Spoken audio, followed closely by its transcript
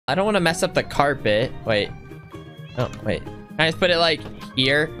I don't want to mess up the carpet. Wait. Oh, wait. Can I just put it like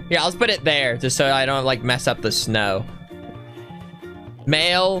here? Yeah, I'll just put it there just so I don't like mess up the snow.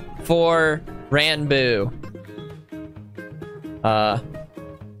 Mail for Ranboo. I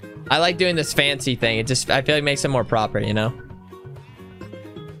like doing this fancy thing. It just, I feel like it makes it more proper, you know?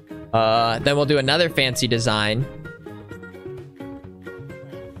 Then we'll do another fancy design.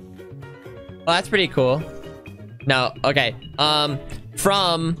 Well, that's pretty cool. No, okay.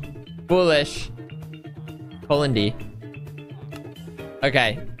 From Foolish (D).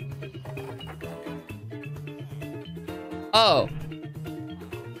 Okay. Oh.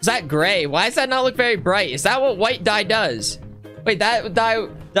 Is that gray? Why does that not look very bright? Is that what white dye does? Wait, that dye...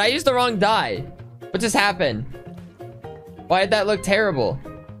 Did I use the wrong dye? What just happened? Why did that look terrible?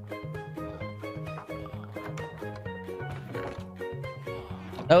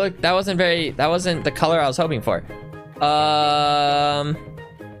 That wasn't the color I was hoping for. What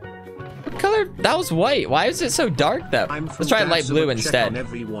color? That was white. Why is it so dark though? Let's try light blue instead.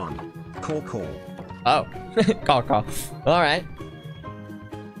 Call. Oh. Call. All right.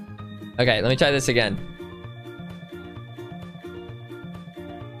 Okay, let me try this again.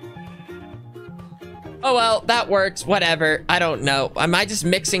 Oh well, that works. Whatever. I don't know. Am I just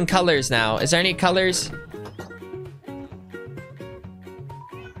mixing colors now? Is there any colors?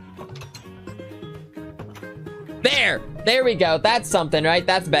 There we go. That's something, right?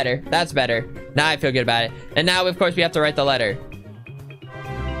 That's better. That's better. Now I feel good about it. And now, of course, we have to write the letter.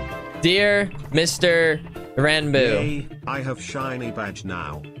 Dear Mr. Ranboo. Yay, I have shiny badge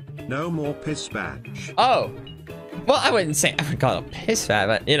now. No more piss badge. Oh. Well, I wouldn't say I would call it a piss badge,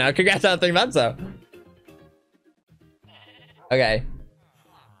 but, you know, congrats on 3 months, though. Okay.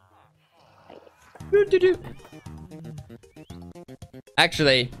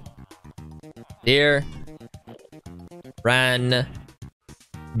 Actually, dear Ranboo.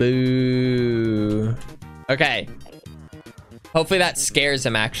 Okay. Hopefully that scares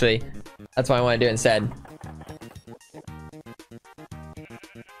him, actually. That's what I want to do instead.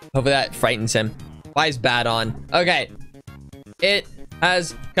 Hopefully that frightens him. Why is bad on? Okay. It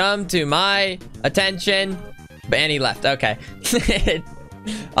has come to my attention. And he left. Okay.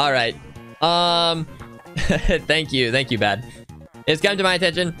 All right. Thank you. Thank you, Bad. It's come to my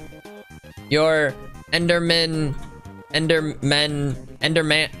attention. Your Enderman. Can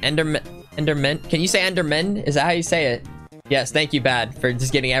you say Enderman? Is that how you say it? Yes, thank you, Bad, for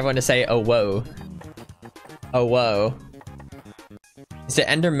just getting everyone to say, oh, whoa. Oh, whoa. Is it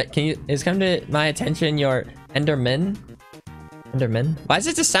Enderman? It's come to my attention, your Enderman? Enderman? Why does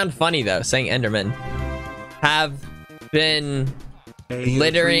it just sound funny, though, saying Enderman? Have been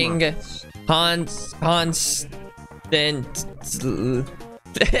littering constant...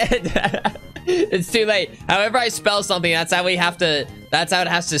 It's too late. However I spell something, that's how it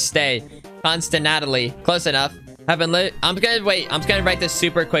has to stay. Constantly. Close enough. I'm gonna write this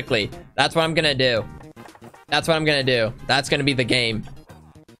super quickly. That's what I'm gonna do. That's what I'm gonna do. That's gonna be the game.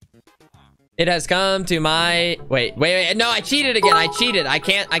 It has come to my... Wait. No, I cheated again. I cheated. I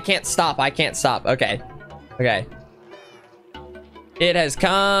can't stop. Okay. Okay. It has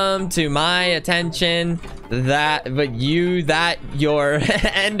come to my attention that your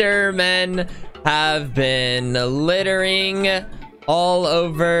Endermen have been littering all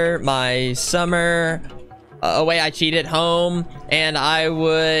over my summer. Oh wait, I cheated home, and I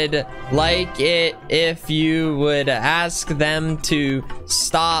would like it if you would ask them to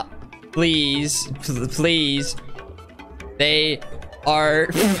stop, please. They are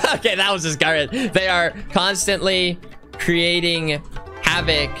okay. That was just garbage. They are constantly creating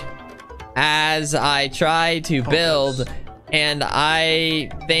havoc as I try to build, and I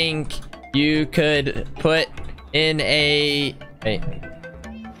think you could put in a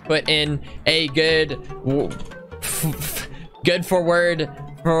good forward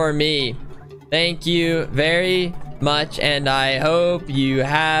for me. Thank you very much, and I hope you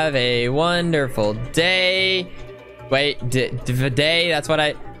have a wonderful day. Wait, day, that's what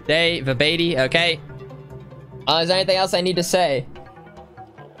Vabady, okay. Is there anything else I need to say?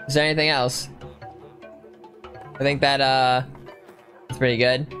 Is there anything else? I think that, that's pretty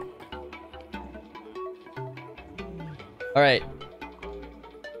good. Alright.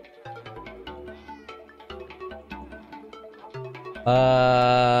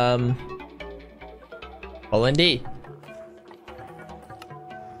 D.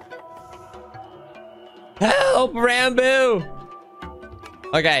 Help, Ranboo!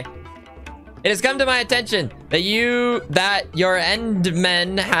 Okay. It has come to my attention that your end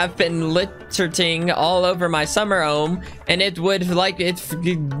men have been littering all over my summer home, and it would like if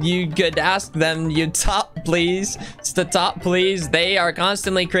you could ask them, you stop please, they are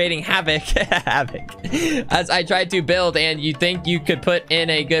constantly creating havoc as I try to build, and you think you could put in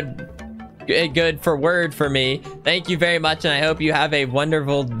a good for word for me. Thank you very much, and I hope you have a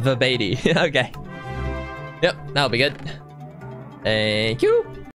wonderful vibati. Okay, yep, that'll be good. Thank you.